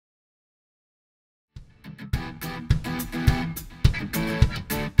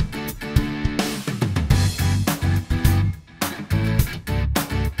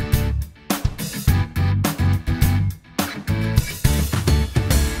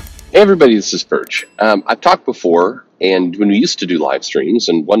Hey everybody, this is Perch. I've talked before, and when we used to do live streams,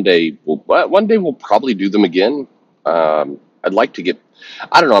 and one day we'll probably do them again. I'd like to get,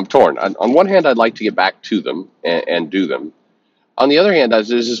 I don't know, I'm torn. On one hand, I'd like to get back to them and do them. On the other hand, there's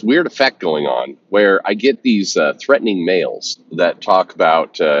this weird effect going on where I get these threatening mails that talk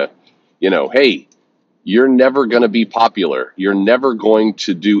about, hey, you're never going to be popular. You're never going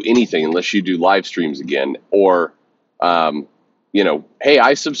to do anything unless you do live streams again, or um, hey,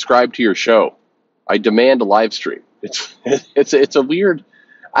 I subscribe to your show. I demand a live stream. It's it's a weird.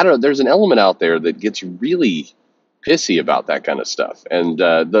 I don't know. There's an element out there that gets really pissy about that kind of stuff. And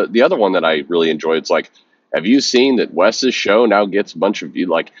the other one that I really enjoy, it's like, have you seen that Wes's show now gets a bunch of views?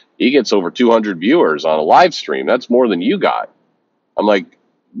 Like, he gets over 200 viewers on a live stream. That's more than you got. I'm like,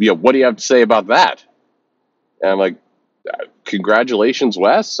 what do you have to say about that? And I'm like, congratulations,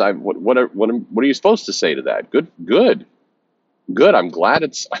 Wes. What are you supposed to say to that? Good. I'm glad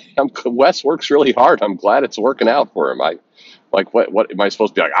Wes works really hard. I'm glad it's working out for him. What am I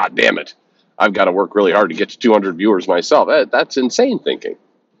supposed to be like? Ah, damn it! I've got to work really hard to get to 200 viewers myself. That's insane thinking.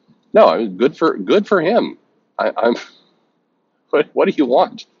 No, I mean, good for him. I'm. What do you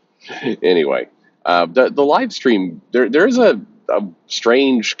want? Anyway, the live stream, there's a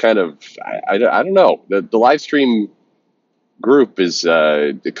strange kind of, I don't know, the live stream group is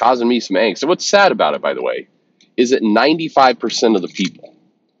causing me some angst. And what's sad about it, by the way, is that 95% of the people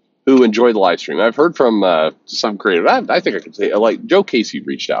who enjoy the live stream, I've heard from some creator, I think I could say, like Joe Casey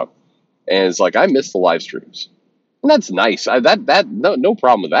reached out and is like, I miss the live streams. And that's nice. No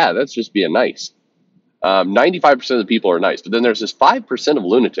problem with that. That's just being nice. 95% of the people are nice. But then there's this 5% of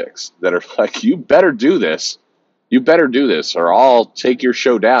lunatics that are like, you better do this. You better do this or I'll take your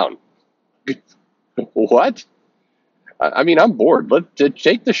show down. What? I mean, I'm bored.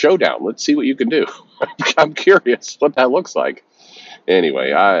 Take the show down. Let's see what you can do. I'm curious what that looks like.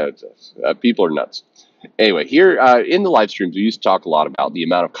 Anyway, people are nuts. Anyway, here in the live streams, we used to talk a lot about the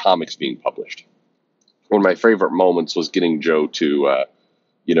amount of comics being published. One of my favorite moments was getting Joe to,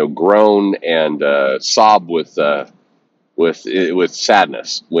 groan and sob with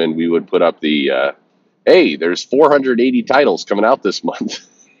sadness when we would put up the, hey, there's 480 titles coming out this month.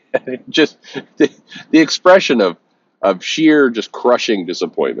 Just the expression of sheer just crushing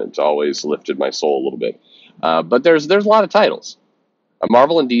disappointment always lifted my soul a little bit. But there's a lot of titles.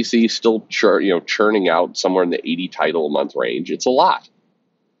 Marvel and DC still churning out somewhere in the 80 title a month range. It's a lot.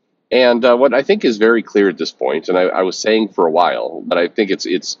 And what I think is very clear at this point, and I was saying for a while, but I think it's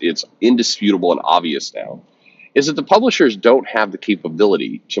indisputable and obvious now, is that the publishers don't have the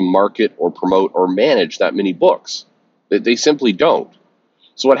capability to market or promote or manage that many books. They simply don't.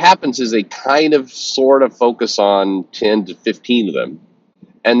 So what happens is they kind of sort of focus on 10 to 15 of them,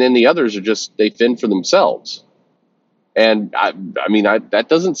 and then the others are just, they fend for themselves. And I mean, that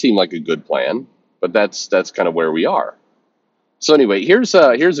doesn't seem like a good plan, but that's kind of where we are. So anyway, here's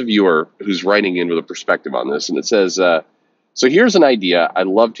a viewer who's writing in with a perspective on this, and it says, so here's an idea I'd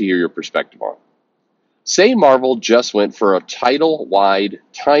love to hear your perspective on. Say Marvel just went for a title-wide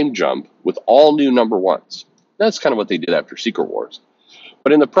time jump with all new number ones. That's kind of what they did after Secret Wars.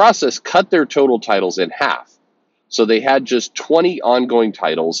 But in the process, cut their total titles in half. So they had just 20 ongoing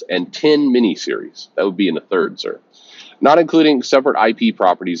titles and 10 miniseries. That would be in a third, sir. Not including separate IP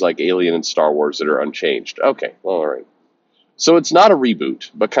properties like Alien and Star Wars that are unchanged. Okay, well, all right. So it's not a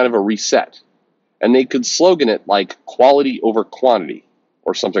reboot, but kind of a reset. And they could slogan it like quality over quantity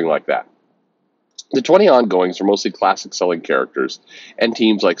or something like that. The 20 ongoings are mostly classic selling characters and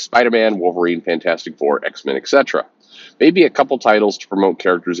teams like Spider-Man, Wolverine, Fantastic Four, X-Men, etc. Maybe a couple titles to promote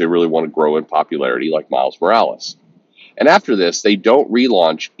characters they really want to grow in popularity like Miles Morales. And after this, they don't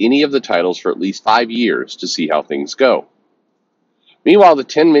relaunch any of the titles for at least 5 years to see how things go. Meanwhile, the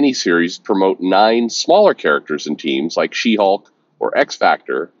 10 miniseries promote 9 smaller characters and teams like She-Hulk or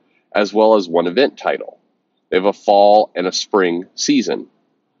X-Factor, as well as one event title. They have a fall and a spring season.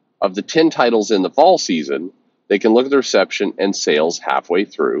 Of the 10 titles in the fall season, they can look at the reception and sales halfway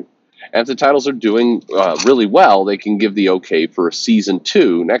through. And if the titles are doing really well, they can give the okay for a season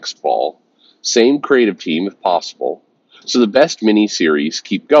 2 next fall. Same creative team if possible. So the best miniseries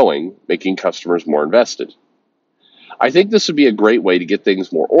keep going, making customers more invested. I think this would be a great way to get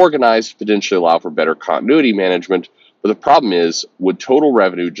things more organized, potentially allow for better continuity management, but the problem is, would total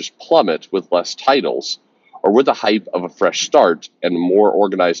revenue just plummet with less titles, or would the hype of a fresh start and a more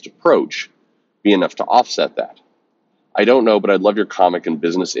organized approach be enough to offset that? I don't know, but I'd love your comic and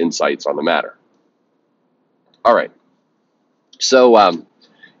business insights on the matter. All right. So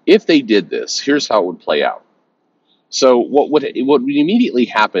if they did this, here's how it would play out. So what would immediately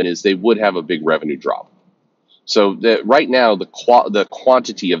happen is they would have a big revenue drop. So right now, the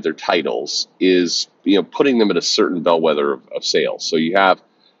quantity of their titles is putting them at a certain bellwether of sales. So you have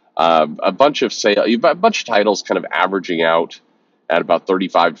you've got a bunch of titles kind of averaging out at about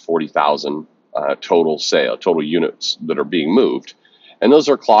 35 to 40,000 total units that are being moved, and those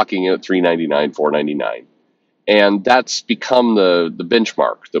are clocking in at 399, 499, and that's become the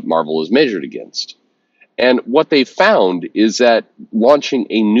benchmark that Marvel is measured against. And what they found is that launching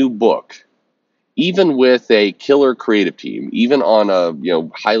a new book, even with a killer creative team, even on a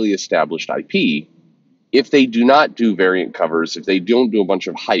highly established IP, if they do not do variant covers, if they don't do a bunch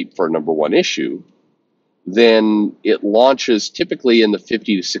of hype for a number one issue, then it launches typically in the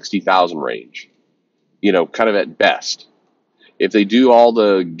 50 to 60,000 range, kind of at best. If they do all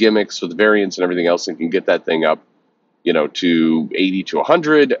the gimmicks with variants and everything else, they can get that thing up, to 80 to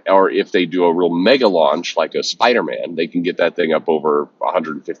 100, or if they do a real mega launch like a Spider-Man, they can get that thing up over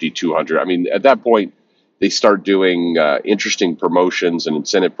 150, 200. I mean, at that point, they start doing interesting promotions and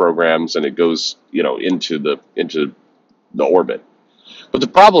incentive programs, and it goes, into the orbit. But the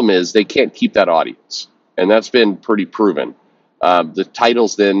problem is they can't keep that audience, and that's been pretty proven. The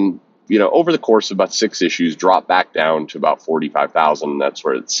titles then, over the course of about 6 issues, drop back down to about 45,000, and that's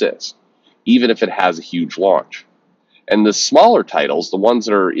where it sits, even if it has a huge launch. And the smaller titles, the ones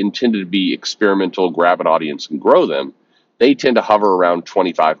that are intended to be experimental, grab an audience and grow them, they tend to hover around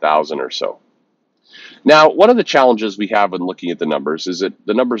 25,000 or so. Now, one of the challenges we have in looking at the numbers is that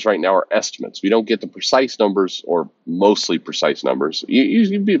the numbers right now are estimates. We don't get the precise numbers, or mostly precise numbers. We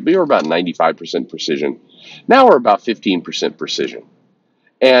were about 95% precision. Now we're about 15% precision.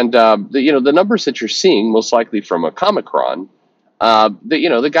 And the numbers that you're seeing, most likely from a Comic-Con,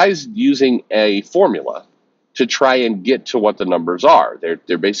 the guy's using a formula to try and get to what the numbers are.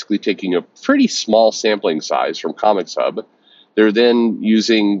 They're basically taking a pretty small sampling size from Comics Hub. They're then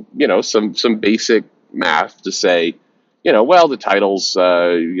using some basic math to say, well, the titles,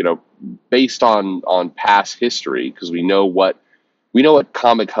 based on past history, because we know what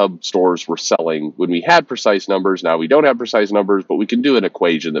Comic Hub stores were selling when we had precise numbers. Now we don't have precise numbers, but we can do an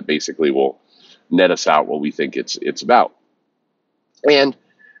equation that basically will net us out what we think it's about. And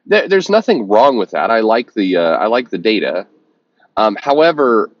there's nothing wrong with that. I like the data.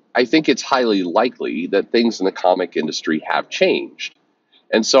 However, I think it's highly likely that things in the comic industry have changed.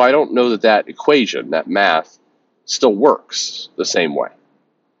 And so I don't know that equation, that math, still works the same way.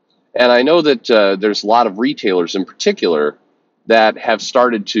 And I know that there's a lot of retailers in particular that have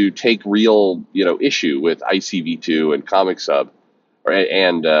started to take real, issue with ICV2 and Comics Hub,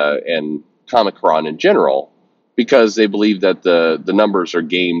 and Comic-Con in general, because they believe that the numbers are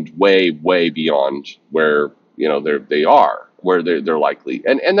gamed way, way beyond where they're likely.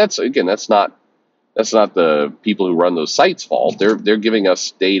 And that's not the people who run those sites' fault. They're giving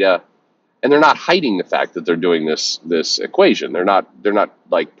us data, and they're not hiding the fact that they're doing this equation. They're not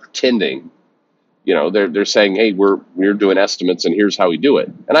like pretending. They're saying, hey, we're doing estimates, and here's how we do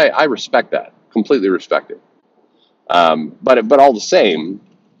it. And I respect that, completely respect it. But all the same,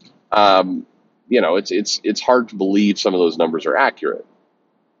 it's hard to believe some of those numbers are accurate.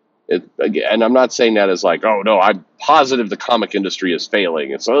 And I'm not saying that as like, oh no, I'm positive the comic industry is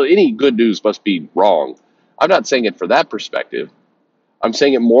failing, and so any good news must be wrong. I'm not saying it for that perspective. I'm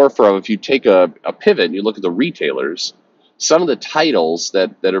saying it more from, if you take a pivot and you look at the retailers, some of the titles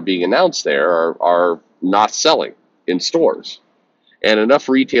that are being announced there are not selling in stores. And enough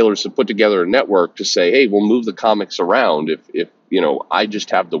retailers have put together a network to say, hey, we'll move the comics around. If I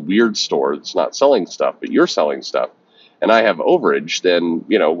just have the weird store that's not selling stuff, but you're selling stuff, and I have overage, then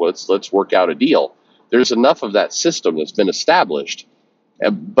let's work out a deal. There's enough of that system that's been established,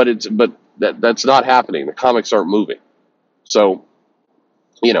 but that's not happening. The comics aren't moving. So,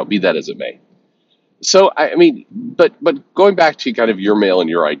 be that as it may. So I mean, but going back to kind of your mail and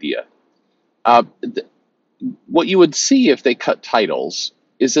your idea, what you would see if they cut titles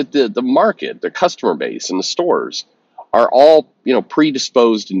is that the market, the customer base, and the stores are all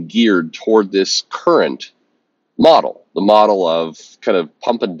predisposed and geared toward this current model, the model of kind of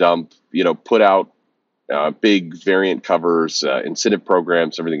pump and dump, put out big variant covers, incentive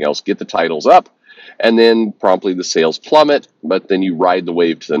programs, everything else, get the titles up, and then promptly the sales plummet, but then you ride the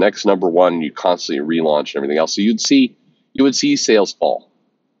wave to the next number one, and you constantly relaunch and everything else. So you would see sales fall.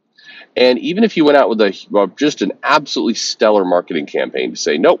 And even if you went out with just an absolutely stellar marketing campaign to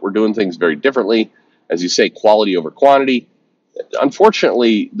say, nope, we're doing things very differently, as you say, quality over quantity,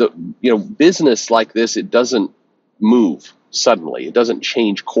 unfortunately, business like this, it doesn't move suddenly. It doesn't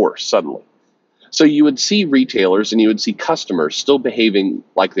change course suddenly. So you would see retailers and you would see customers still behaving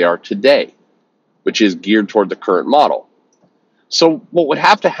like they are today, which is geared toward the current model. So what would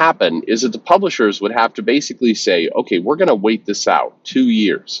have to happen is that the publishers would have to basically say, okay, we're going to wait this out 2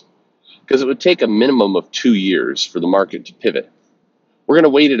 years, because it would take a minimum of 2 years for the market to pivot. We're going to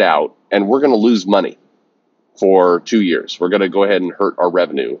wait it out, and we're going to lose money for 2 years. We're going to go ahead and hurt our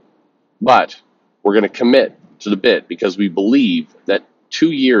revenue, but we're going to commit to the bit because we believe that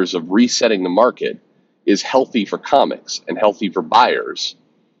 2 years of resetting the market is healthy for comics and healthy for buyers.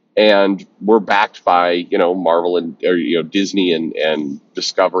 And we're backed by, Marvel and Disney and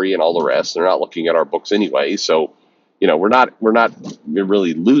Discovery and all the rest. They're not looking at our books anyway, so we're not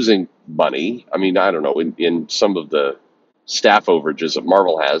really losing money. I mean, I don't know, in some of the staff overages that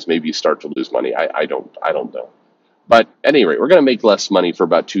Marvel has, maybe you start to lose money. I don't know. But at any rate, we're going to make less money for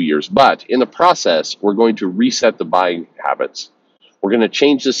about 2 years. But in the process, we're going to reset the buying habits. We're going to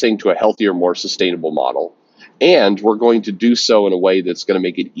change this thing to a healthier, more sustainable model. And we're going to do so in a way that's going to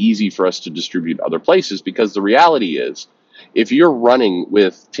make it easy for us to distribute other places. Because the reality is, if you're running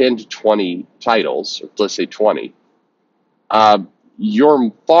with 10 to 20 titles, or let's say 20,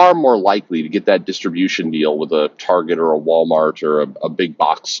 you're far more likely to get that distribution deal with a Target or a Walmart or a big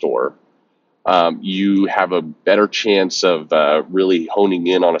box store. You have a better chance of really honing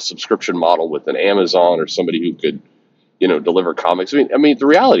in on a subscription model with an Amazon or somebody who could, deliver comics. I mean, the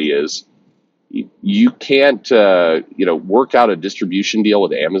reality is you can't, work out a distribution deal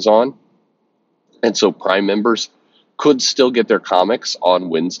with Amazon, and so Prime members could still get their comics on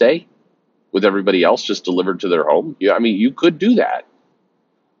Wednesday with everybody else just delivered to their home. Yeah, I mean, you could do that,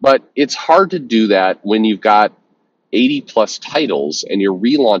 but it's hard to do that when you've got 80 plus titles and you're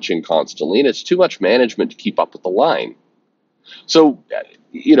relaunching constantly, and it's too much management to keep up with the line. So,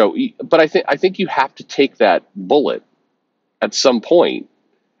 but I think you have to take that bullet at some point,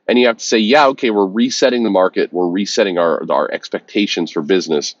 and you have to say, yeah, okay, we're resetting the market, we're resetting our expectations for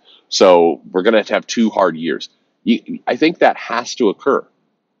business, so we're going to have 2 hard years. I think that has to occur.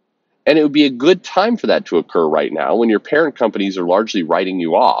 And it would be a good time for that to occur right now when your parent companies are largely writing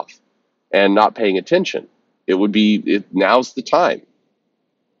you off and not paying attention. Now's the time.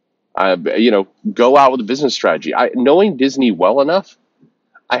 Go out with a business strategy. Knowing Disney well enough,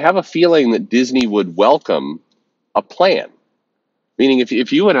 I have a feeling that Disney would welcome a plan. Meaning,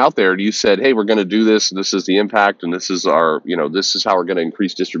 if you went out there and you said, "Hey, we're going to do this, and this is the impact, and this is this is how we're going to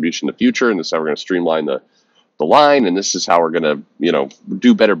increase distribution in the future, and this is how we're going to streamline the line, and this is how we're going to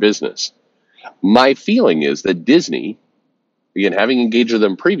do better business." My feeling is that Disney, again, having engaged with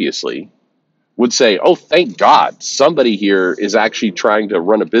them previously, would say, "Oh, thank God, somebody here is actually trying to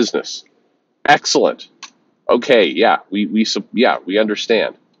run a business. Excellent. Okay, yeah, we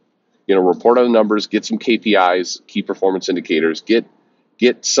understand. Report on the numbers, get some KPIs, key performance indicators, get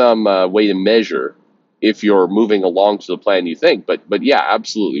some way to measure if you're moving along to the plan you think. But yeah,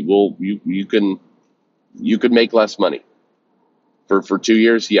 absolutely. You can make less money for 2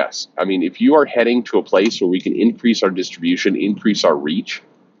 years. Yes, I mean, if you are heading to a place where we can increase our distribution, increase our reach,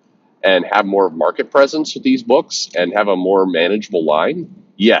 and have more market presence with these books and have a more manageable line,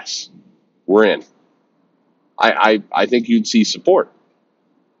 yes, we're in. I think you'd see support.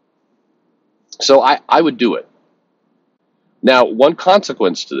 So I would do it. Now, one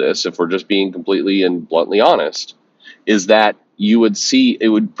consequence to this, if we're just being completely and bluntly honest, is that you would see it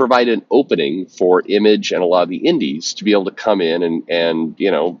would provide an opening for Image and a lot of the indies to be able to come in and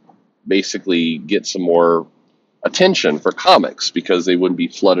basically get some more attention for comics because they wouldn't be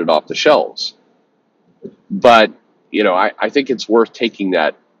flooded off the shelves. But I think it's worth taking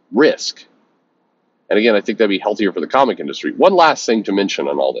that risk. And again, I think that'd be healthier for the comic industry. One last thing to mention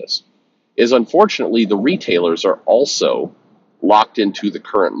on all this is, unfortunately, the retailers are also locked into the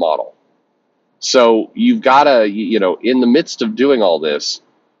current model. So you've got to, in the midst of doing all this,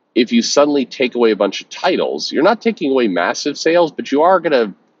 if you suddenly take away a bunch of titles, you're not taking away massive sales, but you are going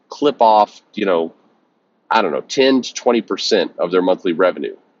to clip off, 10 to 20% of their monthly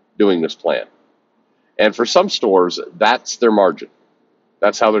revenue doing this plan. And for some stores, that's their margin.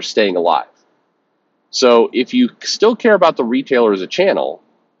 That's how they're staying alive. So if you still care about the retailer as a channel,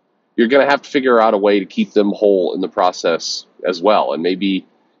 you're going to have to figure out a way to keep them whole in the process as well. And maybe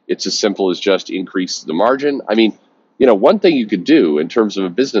it's as simple as just increase the margin. I mean, one thing you could do in terms of a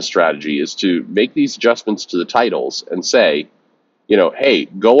business strategy is to make these adjustments to the titles and say, hey,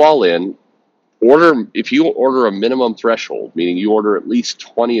 go all in. If you order a minimum threshold, meaning you order at least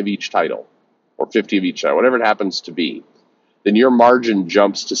 20 of each title or 50 of each title, whatever it happens to be, then your margin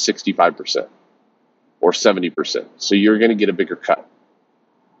jumps to 65% or 70%. So you're going to get a bigger cut.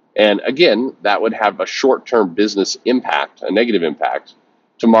 And again, that would have a short-term business impact, a negative impact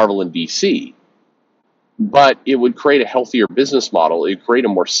to Marvel and DC. But it would create a healthier business model. It would create a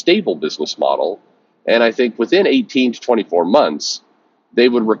more stable business model And I think within 18 to 24 months, they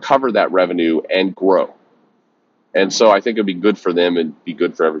would recover that revenue and grow. And so I think it'd be good for them and be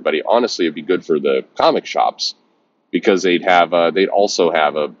good for everybody. Honestly, it'd be good for the comic shops because they'd also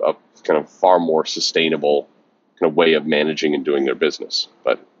have a kind of far more sustainable kind of way of managing and doing their business.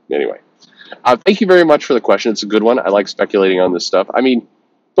 But anyway, thank you very much for the question. It's a good one. I like speculating on this stuff. I mean,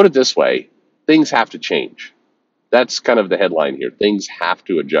 put it this way, things have to change. That's kind of the headline here. Things have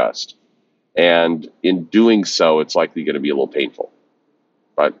to adjust. And in doing so, it's likely going to be a little painful.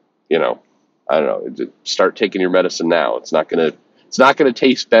 But, I don't know. Start taking your medicine now. It's not going to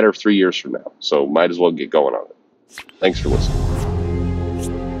taste better 3 years from now. So might as well get going on it. Thanks for listening.